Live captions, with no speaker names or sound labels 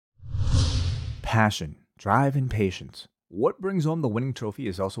passion, drive, and patience. What brings home the winning trophy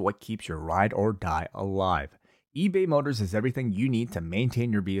is also what keeps your ride or die alive. eBay Motors has everything you need to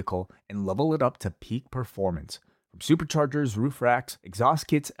maintain your vehicle and level it up to peak performance. From superchargers, roof racks, exhaust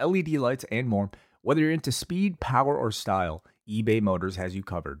kits, LED lights, and more, whether you're into speed, power, or style, eBay Motors has you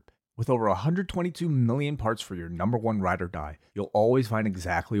covered. With over 122 million parts for your number one ride or die, you'll always find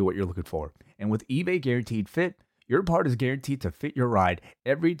exactly what you're looking for. And with eBay Guaranteed Fit, your part is guaranteed to fit your ride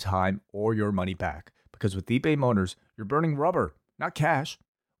every time or your money back. Because with eBay Motors, you're burning rubber, not cash.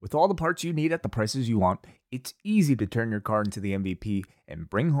 With all the parts you need at the prices you want, it's easy to turn your car into the MVP and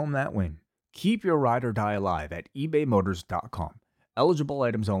bring home that win. Keep your ride or die alive at ebaymotors.com. Eligible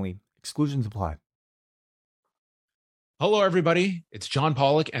items only. Exclusions apply. Hello, everybody. It's John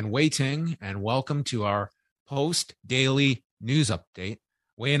Pollock and Wei Ting, and welcome to our post-daily news update.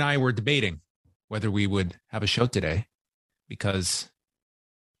 Wei and I were debating whether we would have a show today, because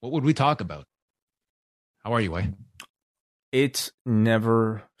what would we talk about? How are you, Wei? It's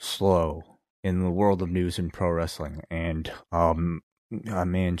never slow in the world of news and pro wrestling, and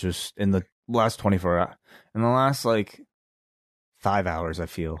man, just in the last 24 hours, in the last 5 hours, I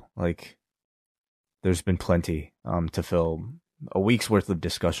feel like there's been plenty to fill a week's worth of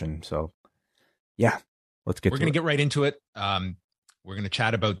discussion. So, yeah, let's get. We're going to get right into it. We're going to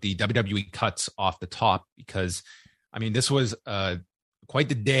chat about the WWE cuts off the top, because, I mean, this was quite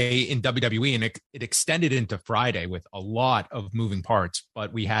the day in WWE, and it extended into Friday with a lot of moving parts.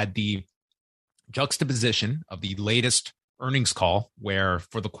 But we had the juxtaposition of the latest earnings call, where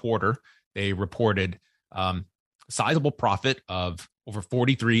for the quarter they reported sizable profit of over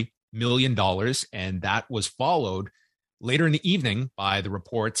 $43 million, and that was followed later in the evening by the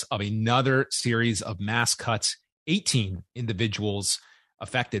reports of another series of mass cuts. 18 individuals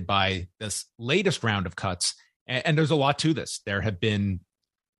affected by this latest round of cuts, and there's a lot to this. There have been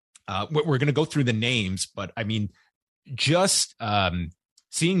we're going to go through the names, but I mean, just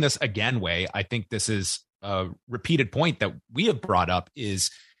seeing this again, Way, I think this is a repeated point that we have brought up.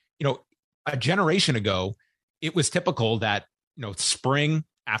 Is, a generation ago, it was typical that, spring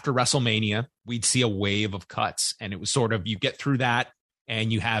after WrestleMania, we'd see a wave of cuts, and it was sort of, you get through that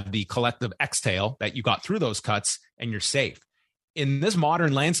and you have the collective exhale that you got through those cuts and you're safe. In this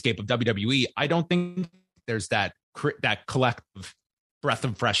modern landscape of WWE, I don't think there's that collective breath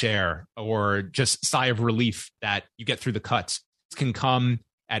of fresh air or just sigh of relief that you get through the cuts. It can come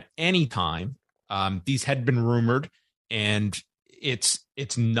at any time. These had been rumored, and it's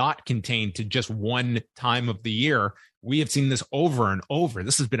not contained to just one time of the year. We have seen this over and over.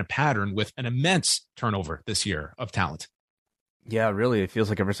 This has been a pattern with an immense turnover this year of talent. Yeah, really. It feels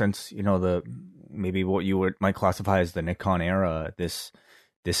like ever since, the maybe what you might classify as the Nick Khan era, this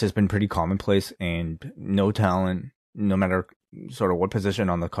has been pretty commonplace, and no talent, no matter sort of what position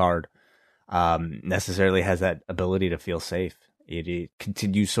on the card, necessarily has that ability to feel safe. It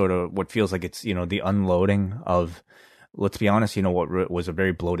continues sort of what feels like it's, the unloading of, let's be honest, what was a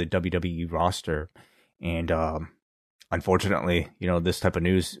very bloated WWE roster. And unfortunately, this type of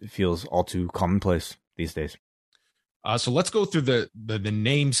news feels all too commonplace these days. So let's go through the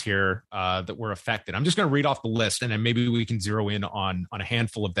names here that were affected. I'm just going to read off the list, and then maybe we can zero in on a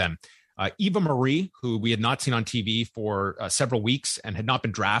handful of them. Eva Marie, who we had not seen on TV for several weeks and had not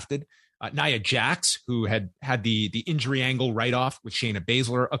been drafted. Nia Jax, who had the injury angle write-off with Shayna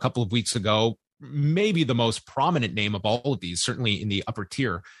Baszler a couple of weeks ago. Maybe the most prominent name of all of these, certainly in the upper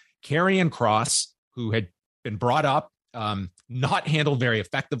tier. Karrion Kross, who had been brought up, not handled very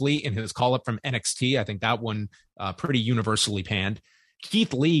effectively in his call-up from NXT. I think that one pretty universally panned.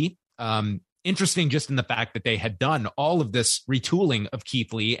 Keith Lee, interesting just in the fact that they had done all of this retooling of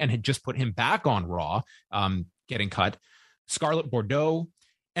Keith Lee and had just put him back on Raw, getting cut. Scarlett Bordeaux,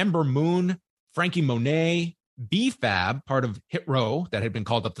 Ember Moon, Frankie Monet, B-Fab, part of Hit Row that had been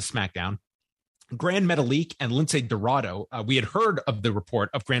called up to SmackDown. Grand Metalik and Lince Dorado. We had heard of the report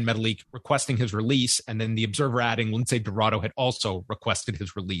of Grand Metalik requesting his release, and then the Observer adding Lince Dorado had also requested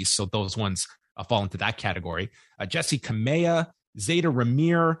his release. So those ones fall into that category. Jesse Kamea, Zeta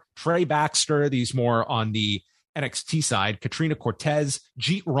Ramir, Trey Baxter, these more on the NXT side. Katrina Cortez,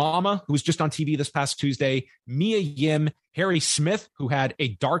 Jeet Rama, who was just on TV this past Tuesday. Mia Yim, Harry Smith, who had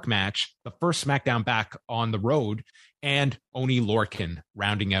a dark match, the first SmackDown back on the road, and Oni Lorcan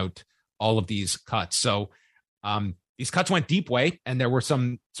rounding out all of these cuts. So these cuts went deep, Way, and there were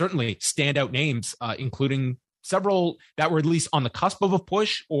some certainly standout names, including several that were at least on the cusp of a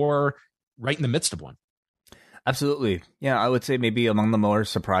push or right in the midst of one. Absolutely. Yeah, I would say maybe among the more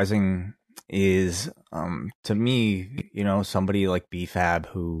surprising is, to me, somebody like B-Fab,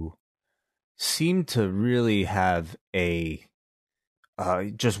 who seemed to really have a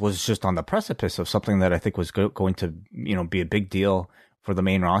just was just on the precipice of something that I think was going to, be a big deal for the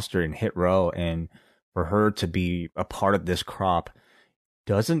main roster and hit row, and for her to be a part of this crop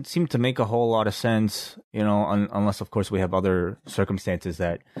doesn't seem to make a whole lot of sense, unless, of course, we have other circumstances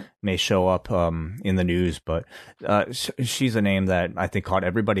that may show up in the news. But she's a name that I think caught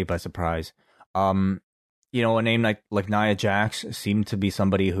everybody by surprise. A name like Nia Jax seemed to be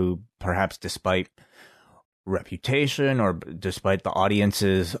somebody who, perhaps despite reputation or despite the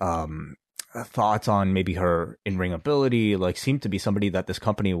audience's thoughts on maybe her in-ring ability, seemed to be somebody that this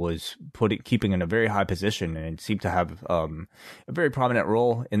company was keeping in a very high position, and seemed to have a very prominent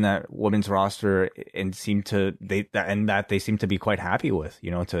role in that women's roster, and they seem to be quite happy with,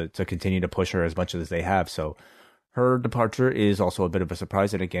 to continue to push her as much as they have. So her departure is also a bit of a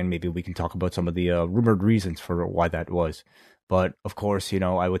surprise, and again, maybe we can talk about some of the rumored reasons for why that was. But of course,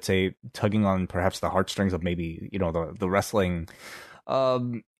 I would say tugging on perhaps the heartstrings of maybe, the wrestling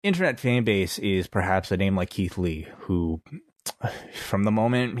internet fan base is perhaps a name like Keith Lee, who from the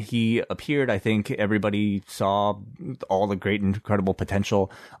moment he appeared, I think everybody saw all the great, incredible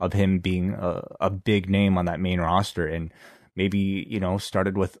potential of him being a big name on that main roster, and maybe,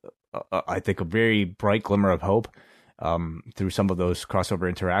 started with, I think, a very bright glimmer of hope through some of those crossover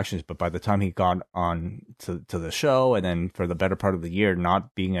interactions. But by the time he got on to the show, and then for the better part of the year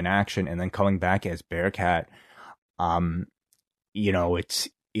not being in action, and then coming back as Bearcat, to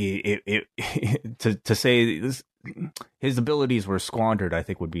say this, his abilities were squandered, I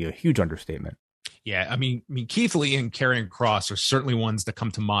think would be a huge understatement. Yeah, I mean, Keith Lee and Karrion Kross are certainly ones that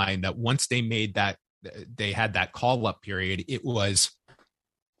come to mind, that once they made that, they had that call up period, it was,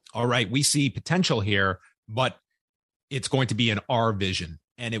 all right, we see potential here, but it's going to be in our vision.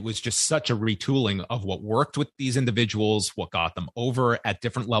 And it was just such a retooling of what worked with these individuals, what got them over at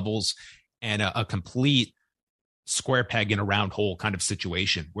different levels, and a complete square peg in a round hole kind of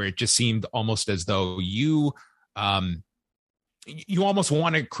situation, where it just seemed almost as though you almost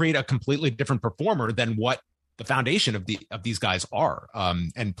want to create a completely different performer than what the foundation of these guys are,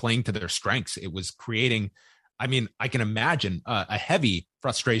 and playing to their strengths. It was creating, I mean, I can imagine a heavy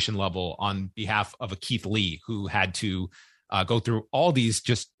frustration level on behalf of a Keith Lee, who had to go through all these,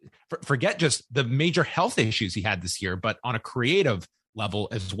 just forget just the major health issues he had this year, but on a creative level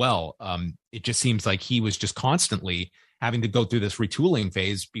as well. It just seems like he was just constantly having to go through this retooling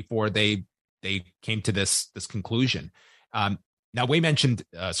phase before they came to this conclusion. Now, Wei mentioned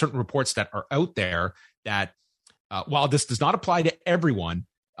certain reports that are out there that while this does not apply to everyone,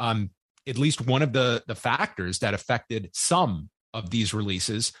 at least one of the factors that affected some of these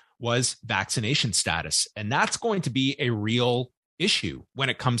releases was vaccination status. And that's going to be a real issue when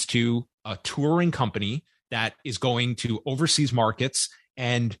it comes to a touring company that is going to overseas markets.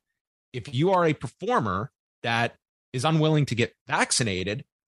 And if you are a performer that is unwilling to get vaccinated,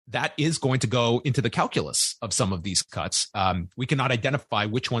 that is going to go into the calculus of some of these cuts. We cannot identify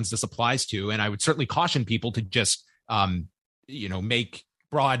which ones this applies to. And I would certainly caution people to just, make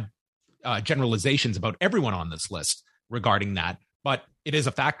broad generalizations about everyone on this list regarding that. But it is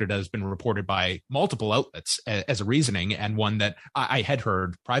a factor that has been reported by multiple outlets as a reasoning, and one that I had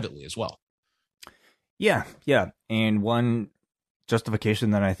heard privately as well. Yeah. And one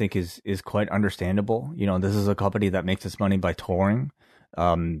justification that I think is quite understandable. This is a company that makes its money by touring,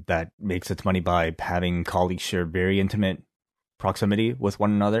 that makes its money by having colleagues share very intimate proximity with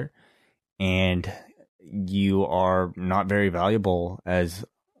one another. And you are not very valuable as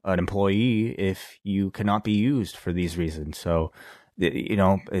an employee if you cannot be used for these reasons. So,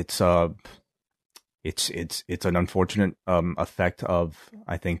 it's an unfortunate effect of,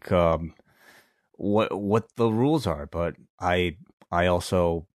 I think, what the rules are, but I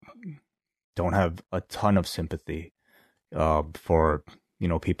also don't have a ton of sympathy for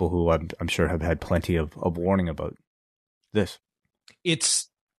people who I'm sure have had plenty of warning about this. It's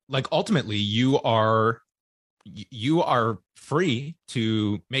like, ultimately you are free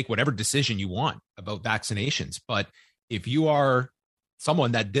to make whatever decision you want about vaccinations, but if you are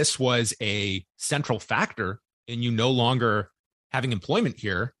someone that this was a central factor and you no longer having employment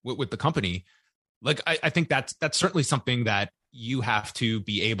here with the company, like, I think that's certainly something that you have to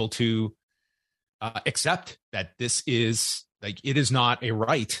be able to accept, that this is, like, it is not a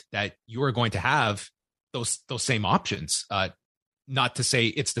right that you are going to have those same options. Not to say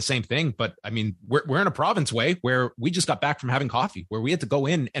it's the same thing, but I mean, we're in a province way where we just got back from having coffee, where we had to go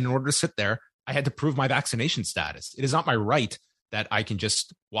in, and in order to sit there, I had to prove my vaccination status. It is not my right that I can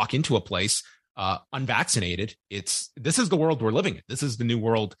just walk into a place unvaccinated. This is the world we're living in. This is the new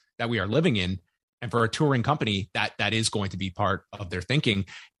world that we are living in. And for a touring company, that is going to be part of their thinking.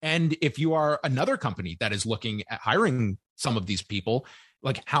 And if you are another company that is looking at hiring some of these people,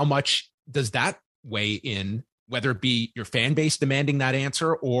 like how much does that weigh in, whether it be your fan base demanding that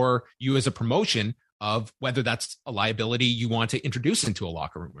answer or you as a promotion of whether that's a liability you want to introduce into a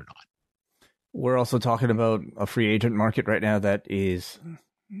locker room or not? We're also talking about a free agent market right now that is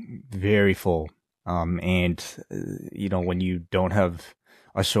very full. And when you don't have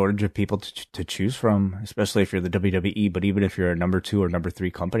a shortage of people to choose from, especially if you're the WWE, but even if you're a number 2 or number 3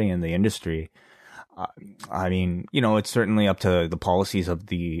 company in the industry, it's certainly up to the policies of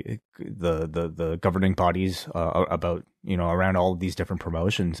the governing bodies about, around all of these different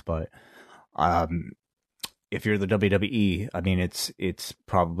promotions. But if you're the WWE, it's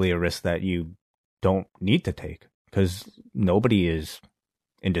probably a risk that you don't need to take because nobody is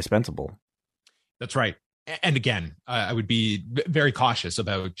indispensable. That's right. And again, I would be very cautious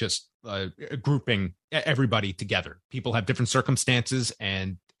about just grouping everybody together. People have different circumstances.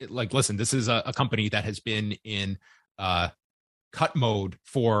 And listen, this is a company that has been in cut mode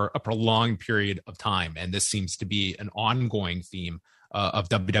for a prolonged period of time. And this seems to be an ongoing theme of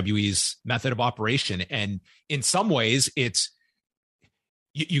WWE's method of operation. And in some ways,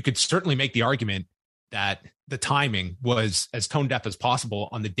 you could certainly make the argument that the timing was as tone deaf as possible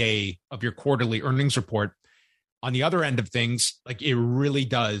on the day of your quarterly earnings report. On the other end of things, like it really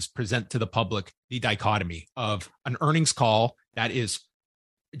does present to the public the dichotomy of an earnings call that is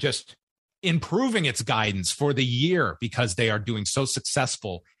just improving its guidance for the year because they are doing so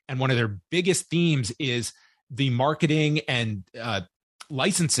successful. And one of their biggest themes is the marketing and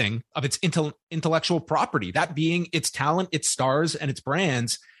licensing of its intellectual property, that being its talent, its stars, and its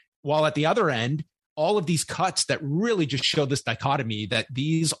brands. While at the other end, all of these cuts that really just show this dichotomy that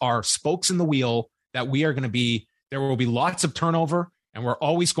these are spokes in the wheel, that there will be lots of turnover and we're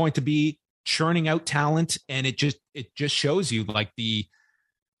always going to be churning out talent. And it just shows you like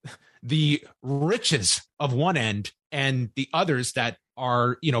the riches of one end and the others that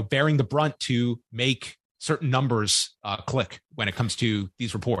are, bearing the brunt to make certain numbers click when it comes to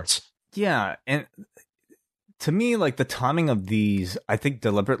these reports. Yeah. And to me, like the timing of these, I think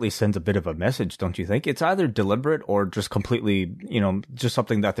deliberately sends a bit of a message, don't you think? It's either deliberate or just completely, just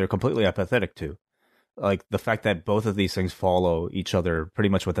something that they're completely apathetic to. Like the fact that both of these things follow each other pretty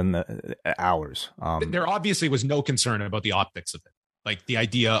much within the hours. There obviously was no concern about the optics of it. Like the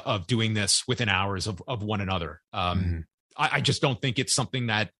idea of doing this within hours of one another. I just don't think it's something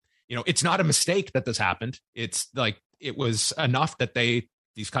that, it's not a mistake that this happened. It's like, it was enough that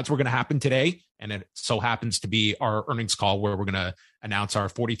these cuts were going to happen today. And it so happens to be our earnings call where we're going to announce our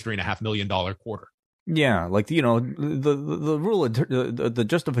 $43.5 million quarter. Yeah, like, the rule, the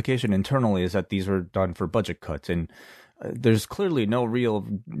justification internally is that these were done for budget cuts. And there's clearly no real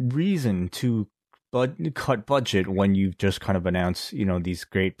reason to cut budget when you've just kind of announced, these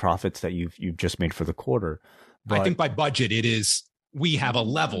great profits that you've just made for the quarter. But I think by budget, it is, we have a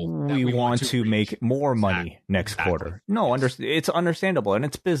level we want to make more money next quarter. No, it's understandable and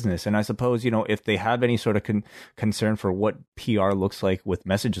it's business. And I suppose, if they have any sort of concern for what PR looks like with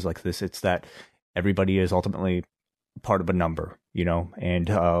messages like this, it's that everybody is ultimately part of a number, and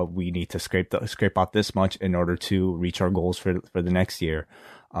we need to scrape out this much in order to reach our goals for the next year.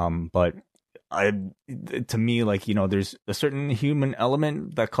 But to me, like, there's a certain human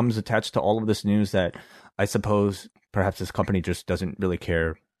element that comes attached to all of this news that I suppose perhaps this company just doesn't really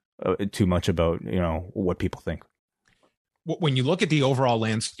care too much about, what people think. When you look at the overall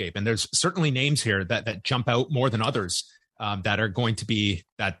landscape, and there's certainly names here that jump out more than others that are going to be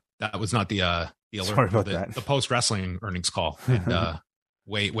that was not the alert. Sorry about the post wrestling earnings call and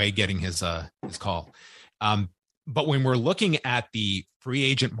Way getting his call. But when we're looking at the free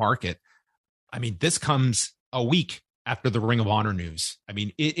agent market, this comes a week after the Ring of Honor news.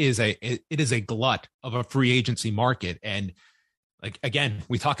 It is a glut of a free agency market. And like, again,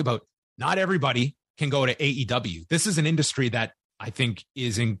 we talk about not everybody can go to AEW. This is an industry that I think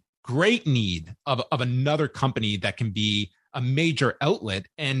is in great need of another company that can be a major outlet.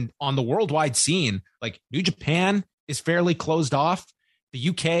 And on the worldwide scene, like New Japan is fairly closed off. The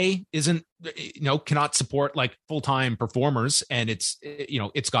UK isn't, cannot support like full-time performers. And it's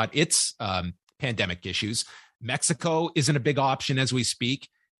got its pandemic issues. Mexico isn't a big option as we speak.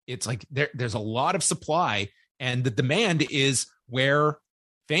 It's like there's a lot of supply, and the demand is where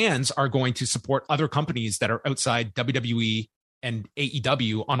fans are going to support other companies that are outside WWE and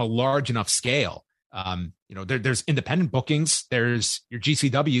AEW on a large enough scale. There's independent bookings, there's your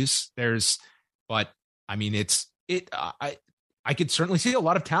GCWs, I could certainly see a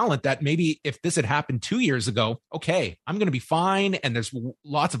lot of talent that maybe if this had happened 2 years ago, okay, I'm going to be fine. And there's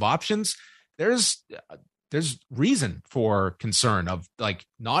lots of options. there's reason for concern of like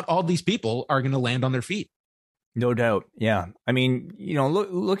not all these people are going to land on their feet. No doubt. Yeah. I mean,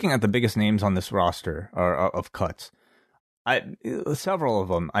 looking at the biggest names on this roster of cuts, several of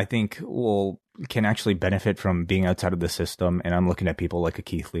them I think can actually benefit from being outside of the system. And I'm looking at people like a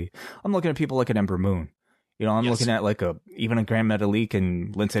Keith Lee. I'm looking at people like an Ember Moon. I'm looking at like even a Grand Metalik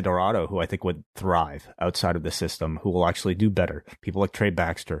and Lince Dorado, who I think would thrive outside of the system, who will actually do better. People like Trey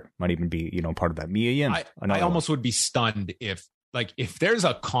Baxter might even be, part of that. Mia Yim. I almost would be stunned if there's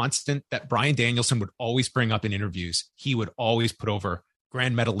a constant that Bryan Danielson would always bring up in interviews, he would always put over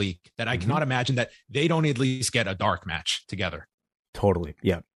Grand Metalik, that I cannot imagine that they don't at least get a dark match together. Totally.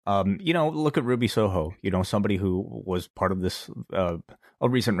 Yeah. Look at Ruby Soho, somebody who was part of this, a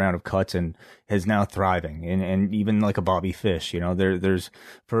recent round of cuts and is now thriving, and even like a Bobby Fish, there's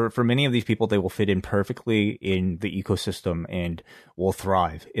for many of these people, they will fit in perfectly in the ecosystem and will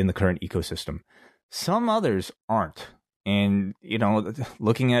thrive in the current ecosystem. Some others aren't. And,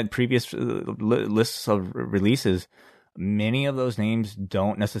 looking at previous lists of releases, many of those names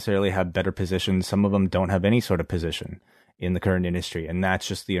don't necessarily have better positions. Some of them don't have any sort of position in the current industry, and that's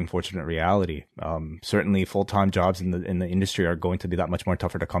just the unfortunate reality. Certainly, full-time jobs in the industry are going to be that much more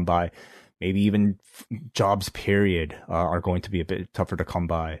tougher to come by. Maybe even jobs, period, are going to be a bit tougher to come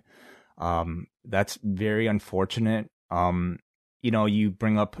by. That's very unfortunate. You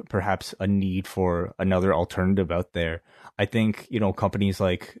bring up perhaps a need for another alternative out there. I think companies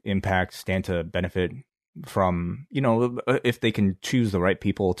like Impact stand to benefit from, if they can choose the right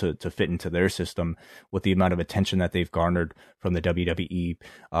people to fit into their system with the amount of attention that they've garnered from the WWE,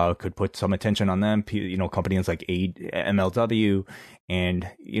 could put some attention on them, companies like MLW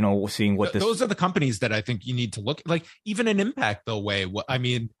and, seeing what those are the companies that I think you need to look like. Even in Impact, though, I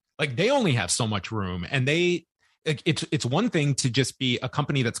mean, like they only have so much room, and it's one thing to just be a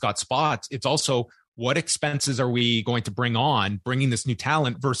company that's got spots. It's also what expenses are we going to bringing this new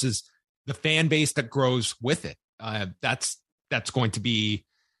talent versus the fan base that grows with it. That's going to be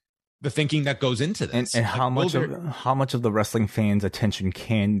the thinking that goes into this. And how much of the wrestling fans' attention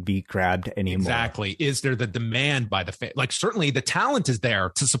can be grabbed anymore? Exactly. Is there the demand by the fan? Like certainly the talent is there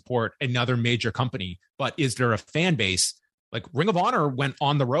to support another major company, but is there a fan base? Like Ring of Honor went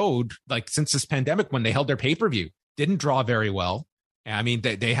on the road, like since this pandemic, when they held their pay-per-view, didn't draw very well. I mean,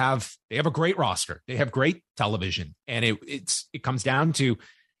 they have a great roster. They have great television, and it comes down to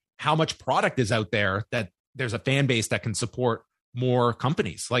how much product is out there that there's a fan base that can support more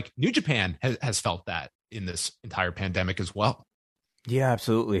companies. Like New Japan has felt that in this entire pandemic as well. Yeah,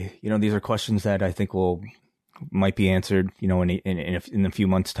 absolutely. These are questions that I think might be answered, in a few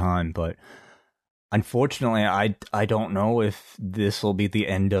months' time. But unfortunately, I don't know if this will be the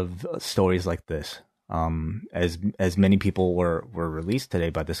end of stories like this. As many people were released today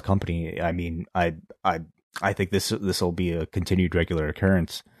by this company. I mean, I think this will be a continued regular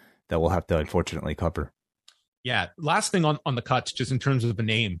occurrence that we'll have to unfortunately cover. Yeah. Last thing on the cuts, just in terms of the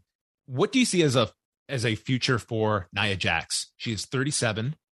name, what do you see as a future for Nia Jax? She is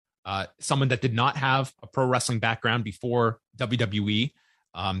 37, someone that did not have a pro wrestling background before WWE.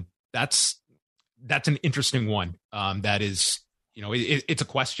 That's an interesting one. That is, it's a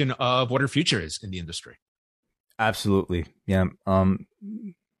question of what her future is in the industry. Absolutely. Yeah.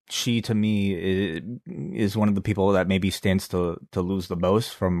 She, to me, is one of the people that maybe stands to lose the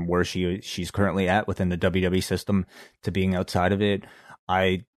most from where she's currently at within the WWE system to being outside of it.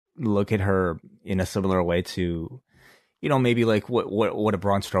 I look at her in a similar way to, maybe like what a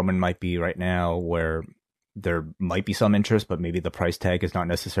Braun Strowman might be right now, where there might be some interest, but maybe the price tag is not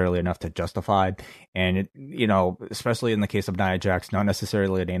necessarily enough to justify. And, especially in the case of Nia Jax, not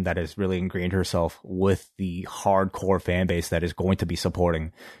necessarily a name that has really ingrained herself with the hardcore fan base that is going to be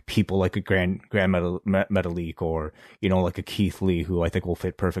supporting people like a Grand Metalik or, like a Keith Lee, who I think will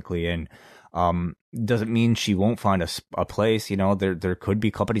fit perfectly in. Doesn't mean she won't find a place. There could be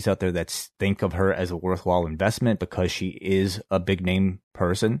companies out there that think of her as a worthwhile investment because she is a big name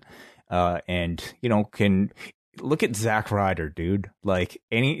person. And can look at Zack Ryder, dude. Like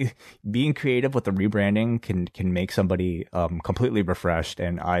being creative with the rebranding can make somebody completely refreshed.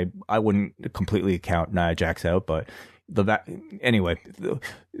 And I wouldn't completely count Nia Jax out, but anyway,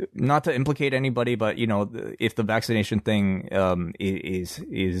 not to implicate anybody, but if the vaccination thing is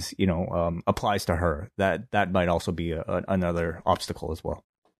applies to her, that might also be another obstacle as well.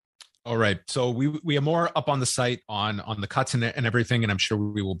 All right. So we have more up on the site on the cuts and everything. And I'm sure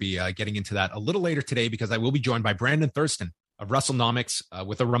we will be getting into that a little later today, because I will be joined by Brandon Thurston of WrestleNomics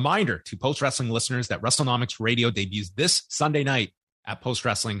with a reminder to Post Wrestling listeners that WrestleNomics Radio debuts this Sunday night at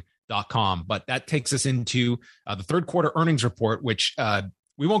postwrestling.com. But that takes us into the third quarter earnings report, which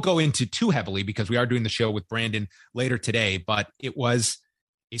we won't go into too heavily because we are doing the show with Brandon later today, but it was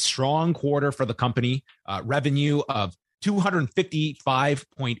a strong quarter for the company. Revenue of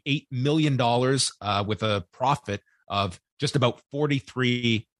 $255.8 million with a profit of just about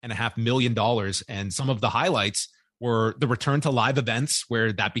 $43.5 million. And some of the highlights were the return to live events,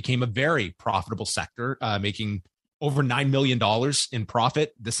 where that became a very profitable sector, making over $9 million in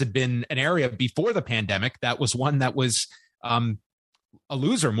profit. This had been an area before the pandemic that was one that was a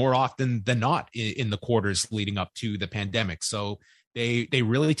loser more often than not in the quarters leading up to the pandemic. So they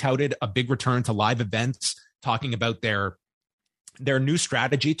really touted a big return to live events, talking about their new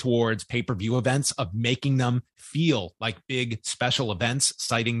strategy towards pay-per-view events, of making them feel like big special events,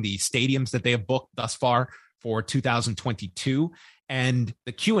 citing the stadiums that they have booked thus far for 2022. And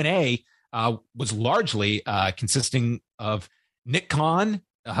the Q&A was largely consisting of Nick Khan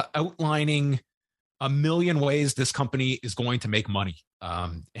outlining a million ways this company is going to make money.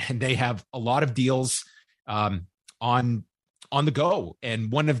 And they have a lot of deals on the go.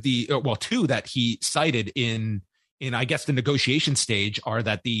 And one of the, two that he cited in I guess the negotiation stage are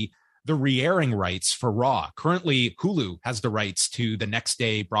that the re-airing rights for Raw. Currently, Hulu has the rights to the next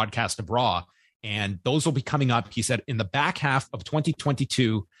day broadcast of Raw, and those will be coming up, he said, in the back half of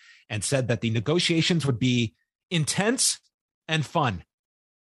 2022, and said that the negotiations would be intense and fun.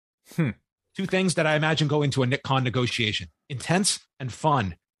 Two things that I imagine go into a Nick Khan negotiation: intense and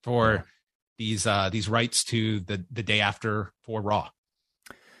fun for these rights to the day after for Raw.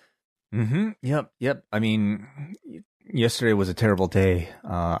 Yep. I mean, yesterday was a terrible day,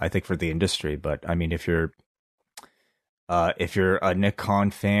 I think, for the industry. But I mean, if you're a Nick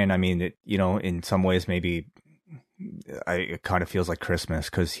Khan fan, I mean, in some ways, maybe it kind of feels like Christmas,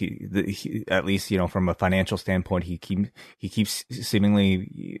 because he at least, from a financial standpoint, he keeps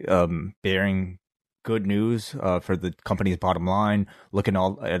seemingly bearing good news for the company's bottom line, looking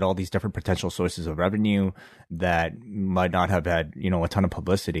at all these different potential sources of revenue that might not have had, a ton of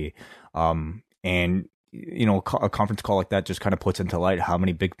publicity. And, a conference call like that just kind of puts into light how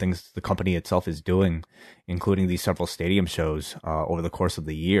many big things the company itself is doing, including these several stadium shows over the course of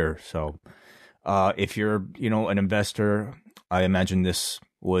the year. So if you're, an investor, I imagine this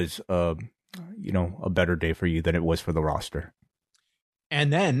was, a better day for you than it was for the roster.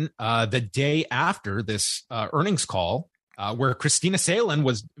 And then the day after this earnings call, where Christina Salen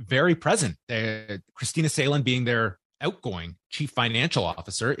was very present, Christina Salen being their outgoing chief financial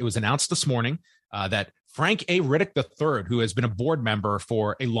officer, it was announced this morning that Frank A. Riddick III, who has been a board member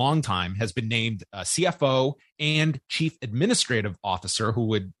for a long time, has been named CFO and chief administrative officer,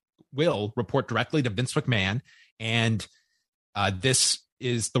 who will report directly to Vince McMahon. And this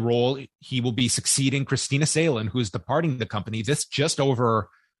is the role he will be succeeding Christina Salen, who is departing the company. This just over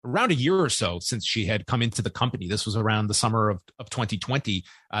around a year or so since she had come into the company. This was around the summer of 2020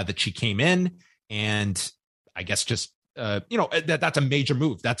 that she came in. And I guess just, that's a major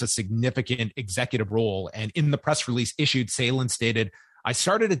move. That's a significant executive role. And in the press release issued, Salen stated, "I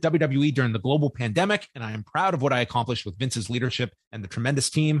started at WWE during the global pandemic, and I am proud of what I accomplished with Vince's leadership and the tremendous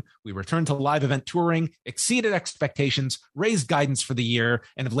team. We returned to live event touring, exceeded expectations, raised guidance for the year,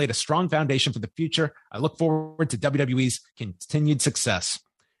 and have laid a strong foundation for the future. I look forward to WWE's continued success."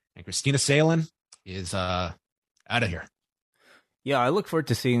 And Christina Salen is out of here. Yeah, I look forward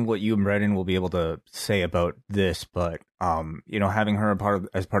to seeing what you and Brendan will be able to say about this. But, having her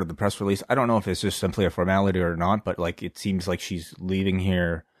as part of the press release, I don't know if it's just simply a formality or not, but it seems like she's leaving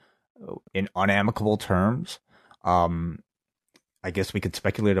here in unamicable terms. I guess we could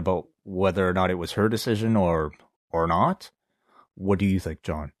speculate about whether or not it was her decision or not. What do you think,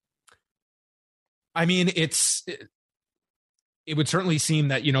 John? I mean, it would certainly seem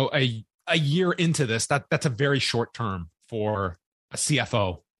that, a year into this, that's a very short term for a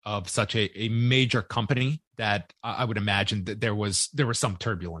CFO of such a major company, that I would imagine that there was some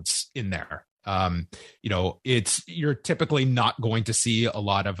turbulence in there. You're typically not going to see a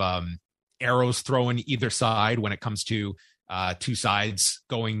lot of arrows thrown either side when it comes to two sides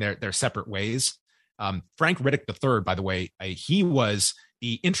going their separate ways. Frank Riddick III, by the way, he was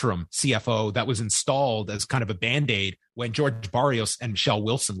the interim CFO that was installed as kind of a Band-Aid when George Barrios and Michelle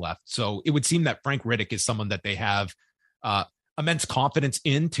Wilson left. So it would seem that Frank Riddick is someone that they have immense confidence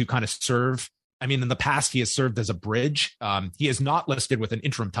in to kind of serve. I mean, in the past, he has served as a bridge. He is not listed with an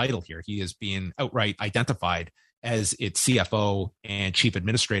interim title here. He is being outright identified as its CFO and chief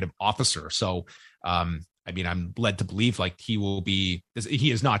administrative officer. So, I'm led to believe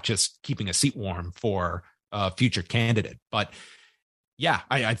he is not just keeping a seat warm for a future candidate. But yeah,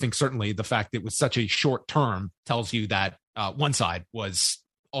 I think certainly the fact that it was such a short term tells you that one side was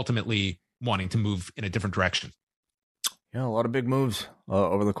ultimately wanting to move in a different direction. Yeah, a lot of big moves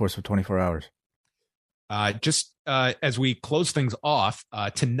over the course of 24 hours. As we close things off,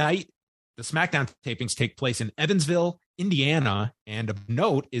 tonight, the SmackDown tapings take place in Evansville, Indiana. And of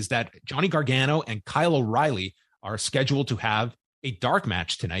note is that Johnny Gargano and Kyle O'Reilly are scheduled to have a dark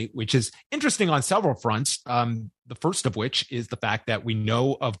match tonight, which is interesting on several fronts. The first of which is the fact that we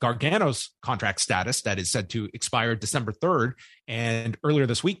know of Gargano's contract status that is set to expire December 3rd. And earlier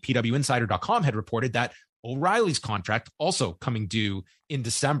this week, PWInsider.com had reported that O'Reilly's contract also coming due in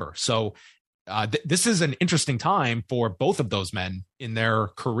December. So this is an interesting time for both of those men in their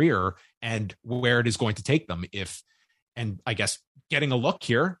career and where it is going to take them. And I guess getting a look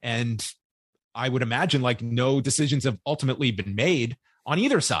here, and I would imagine like no decisions have ultimately been made on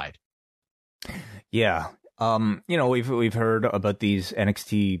either side. Yeah. We've heard about these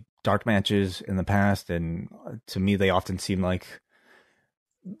NXT dark matches in the past, and to me, they often seem like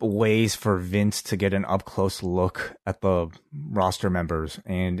ways for Vince to get an up close look at the roster members.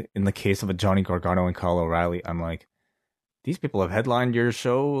 And in the case of a Johnny Gargano and Kyle O'Reilly, I'm like, these people have headlined your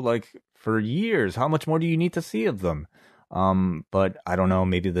show like for years. How much more do you need to see of them? But I don't know,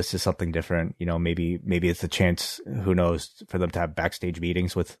 maybe this is something different. Maybe it's a chance, who knows, for them to have backstage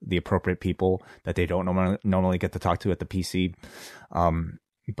meetings with the appropriate people that they don't normally get to talk to at the PC.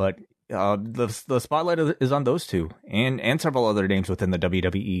 But the spotlight is on those two and several other names within the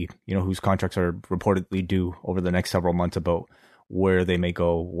WWE, whose contracts are reportedly due over the next several months about where they may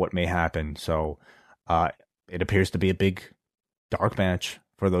go, what may happen. So it appears to be a big dark match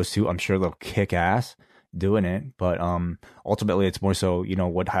for those two. I'm sure they'll kick ass doing it, but ultimately it's more so,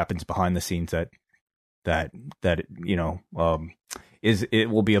 what happens behind the scenes that it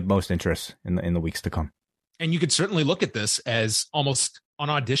will be of most interest in the weeks to come. And you could certainly look at this as almost an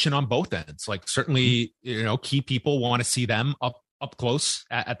audition on both ends. Like certainly, key people want to see them up close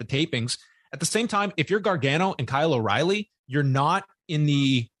at the tapings. At the same time, if you're Gargano and Kyle O'Reilly, you're not in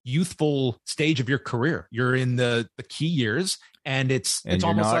the youthful stage of your career. You're in the key years, and it's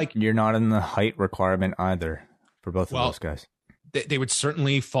almost like you're not in the height requirement either for both of those guys. They would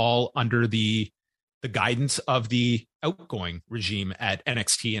certainly fall under the guidance of the outgoing regime at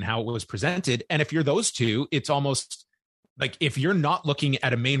NXT and how it was presented. And if you're those two, it's almost like if you're not looking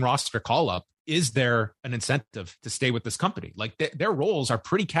at a main roster call up, is there an incentive to stay with this company? Like their roles are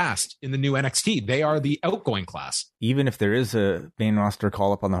pretty cast in the new NXT. They are the outgoing class. Even if there is a main roster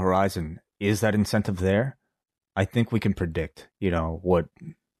call up on the horizon, is that incentive there? I think we can predict, what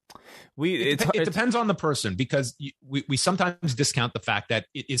it depends on the person, because we sometimes discount the fact that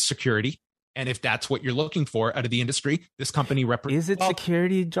it is security. And if that's what you're looking for out of the industry, this company is it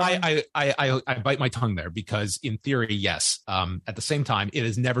security, John? I bite my tongue there, because in theory, yes. At the same time, it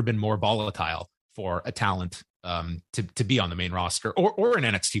has never been more volatile for a talent to be on the main roster or in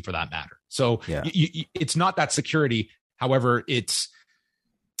NXT for that matter. So yeah. It's not that security. However, it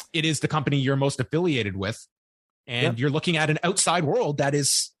is the company you're most affiliated with, and you're looking at an outside world that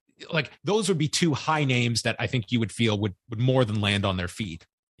is like, those would be two high names that I think you would feel would more than land on their feet.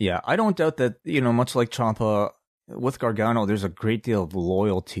 Yeah, I don't doubt that, much like Ciampa with Gargano, there's a great deal of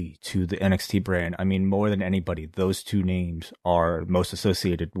loyalty to the NXT brand. I mean, more than anybody, those two names are most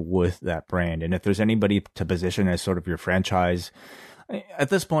associated with that brand. And if there's anybody to position as sort of your franchise,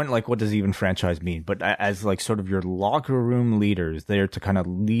 at this point, like, what does even franchise mean? But as like sort of your locker room leaders there to kind of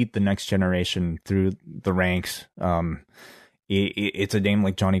lead the next generation through the ranks, it's a name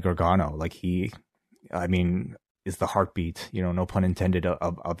like Johnny Gargano. Like is the heartbeat, no pun intended,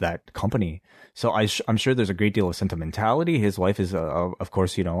 of that company. So I'm sure there's a great deal of sentimentality. His wife is, of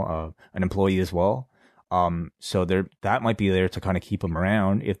course, an employee as well. So that might be there to kind of keep him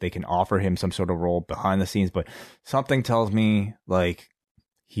around if they can offer him some sort of role behind the scenes. But something tells me like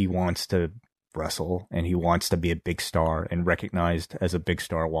he wants to wrestle and he wants to be a big star and recognized as a big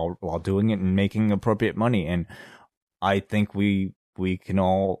star while doing it and making appropriate money. And I think we can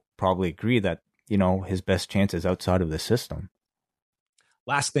all probably agree that, his best chance is outside of the system.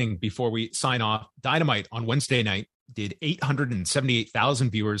 Last thing before we sign off, Dynamite on Wednesday night did 878,000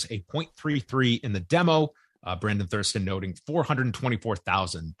 viewers, a 0.33 in the demo. Brandon Thurston noting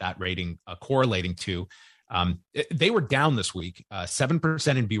 424,000, that rating correlating to. They were down this week,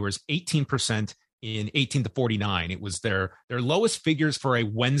 7% in viewers, 18% in 18 to 49. It was their lowest figures for a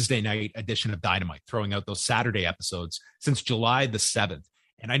Wednesday night edition of Dynamite, throwing out those Saturday episodes since July the 7th.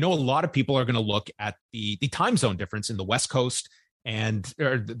 And I know a lot of people are going to look at the time zone difference in the West Coast and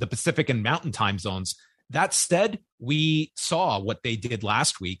the Pacific and Mountain time zones. That said, we saw what they did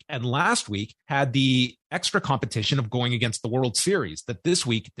last week, and last week had the extra competition of going against the World Series that this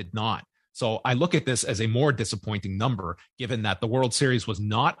week did not. So I look at this as a more disappointing number, given that the World Series was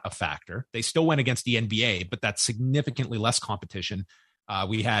not a factor. They still went against the NBA, but that's significantly less competition.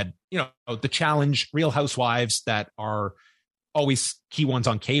 We had, the Challenge, Real Housewives that are always key ones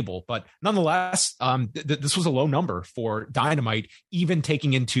on cable, but nonetheless, this was a low number for Dynamite, even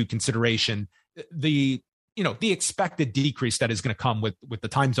taking into consideration the expected decrease that is going to come with the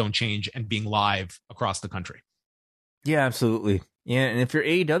time zone change and being live across the country. Yeah, absolutely. Yeah, and if you're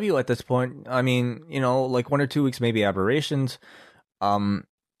AEW at this point, I mean, like 1 or 2 weeks, maybe aberrations.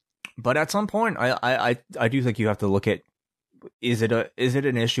 But at some point, I do think you have to look at, is it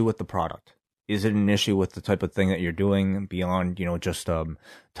an issue with the product? Is it an issue with the type of thing that you're doing beyond, just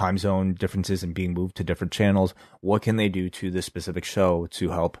time zone differences and being moved to different channels? What can they do to this specific show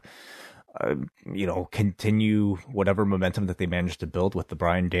to help, continue whatever momentum that they managed to build with the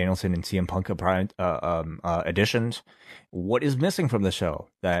Bryan Danielson and CM Punk additions? What is missing from the show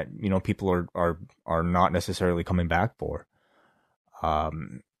that, people are not necessarily coming back for?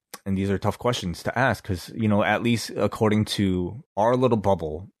 And these are tough questions to ask because, at least according to our little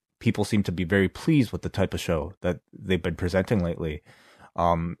bubble, people seem to be very pleased with the type of show that they've been presenting lately.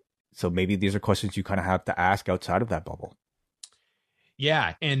 So maybe these are questions you kind of have to ask outside of that bubble.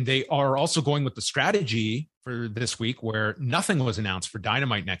 Yeah, and they are also going with the strategy for this week where nothing was announced for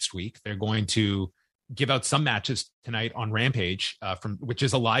Dynamite next week. They're going to give out some matches tonight on Rampage, which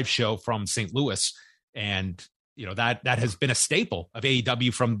is a live show from St. Louis. And, that has been a staple of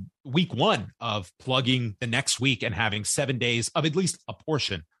AEW from week one of plugging the next week and having 7 days of at least a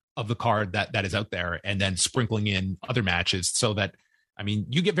portion of the card that is out there and then sprinkling in other matches so that,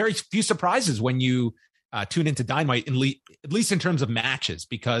 you get very few surprises when you tune into Dynamite, at least in terms of matches,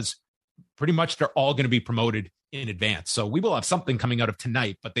 because pretty much they're all going to be promoted in advance. So we will have something coming out of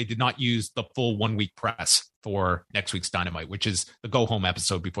tonight, but they did not use the full 1 week press for next week's Dynamite, which is the go home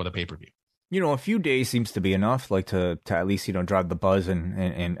episode before the pay-per-view. A few days seems to be enough, like to at least, drive the buzz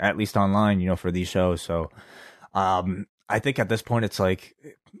and at least online, for these shows. So I think at this point, it's like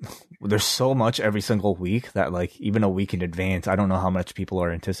there's so much every single week that like even a week in advance, I don't know how much people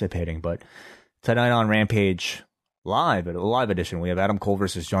are anticipating, but tonight on Rampage live, a live edition, we have Adam Cole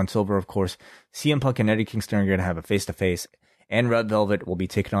versus John Silver, of course. CM Punk and Eddie Kingston are going to have a face-to-face, and Red Velvet will be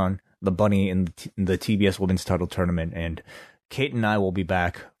taking on the Bunny in the TBS Women's Title Tournament, and Kate and I will be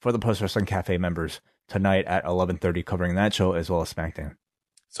back for the Post Wrestling Cafe members tonight at 11:30, covering that show as well as SmackDown.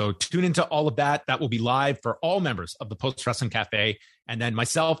 So tune into all of that. That will be live for all members of the Post Wrestling Cafe. And then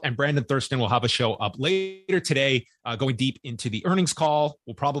myself and Brandon Thurston will have a show up later today, going deep into the earnings call.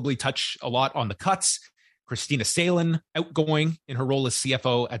 We'll probably touch a lot on the cuts. Christina Salen outgoing in her role as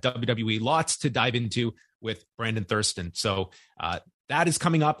CFO at WWE. Lots to dive into with Brandon Thurston. So that is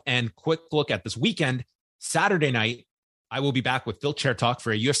coming up. And quick look at this weekend, Saturday night, I will be back with Phil Chair Talk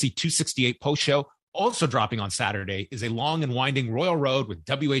for a UFC 268 post show. Also dropping on Saturday is a long and winding Royal Road with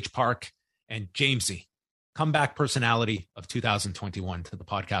W.H. Park and Jamesy, comeback personality of 2021 to the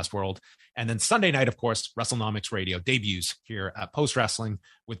podcast world. And then Sunday night, of course, WrestleNomics Radio debuts here at Post Wrestling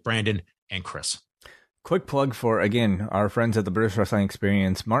with Brandon and Chris. Quick plug for, again, our friends at the British Wrestling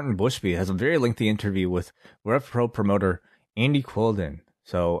Experience. Martin Bushby has a very lengthy interview with Rev Pro promoter Andy Quildan.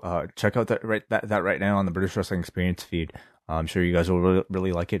 So check out that right now on the British Wrestling Experience feed. I'm sure you guys will really,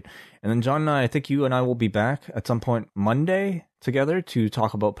 really like it. And then, John, I think you and I will be back at some point Monday together to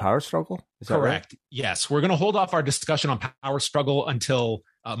talk about Power Struggle. Is that correct? Right? Yes. We're going to hold off our discussion on Power Struggle until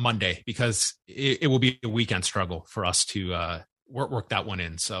Monday because it will be a weekend struggle for us to work that one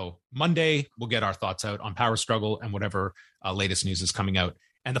in. So Monday, we'll get our thoughts out on Power Struggle and whatever latest news is coming out.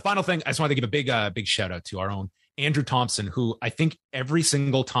 And the final thing, I just want to give a big shout out to our own Andrew Thompson, who I think every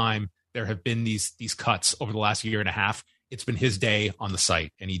single time there have been these cuts over the last year and a half, it's been his day on the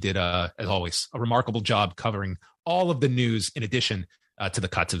site. And he did, as always, a remarkable job covering all of the news in addition to the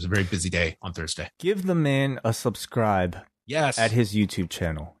cuts. It was a very busy day on Thursday. Give the man a subscribe. Yes. At his YouTube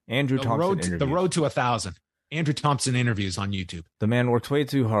channel. Andrew Thompson Interviews. The road to 1,000. Andrew Thompson Interviews on YouTube. The man worked way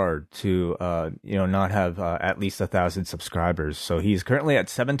too hard to, not have at least 1,000 subscribers. So he's currently at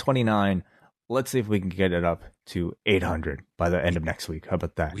 729. Let's see if we can get it up to 800 by the end of next week. How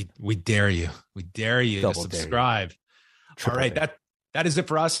about that? We dare you. We dare you to subscribe. All right. That is it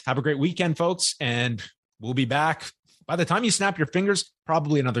for us. Have a great weekend, folks. And we'll be back. By the time you snap your fingers,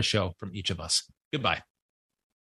 probably another show from each of us. Goodbye.